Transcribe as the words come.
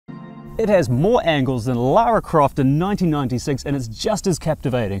It has more angles than Lara Croft in 1996 and it's just as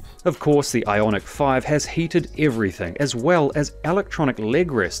captivating. Of course, the Ioniq 5 has heated everything, as well as electronic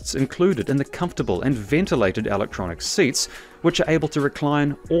leg rests included in the comfortable and ventilated electronic seats, which are able to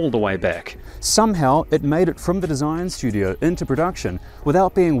recline all the way back. Somehow, it made it from the design studio into production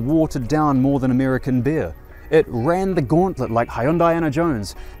without being watered down more than American beer. It ran the gauntlet like Hyundai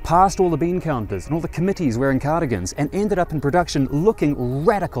Ioniq, passed all the bean counters and all the committees wearing cardigans, and ended up in production looking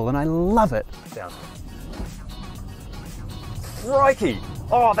radical, and I love it. Down. Crikey!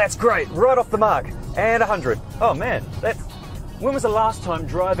 Oh, that's great! Right off the mark. And 100. Oh man, when was the last time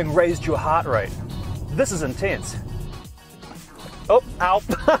driving raised your heart rate? This is intense. Oh, ow!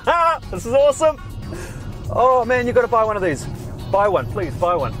 This is awesome! Oh man, you've got to buy one of these. Buy one, please,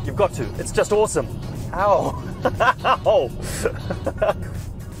 buy one. You've got to. It's just awesome. Ow! Ow!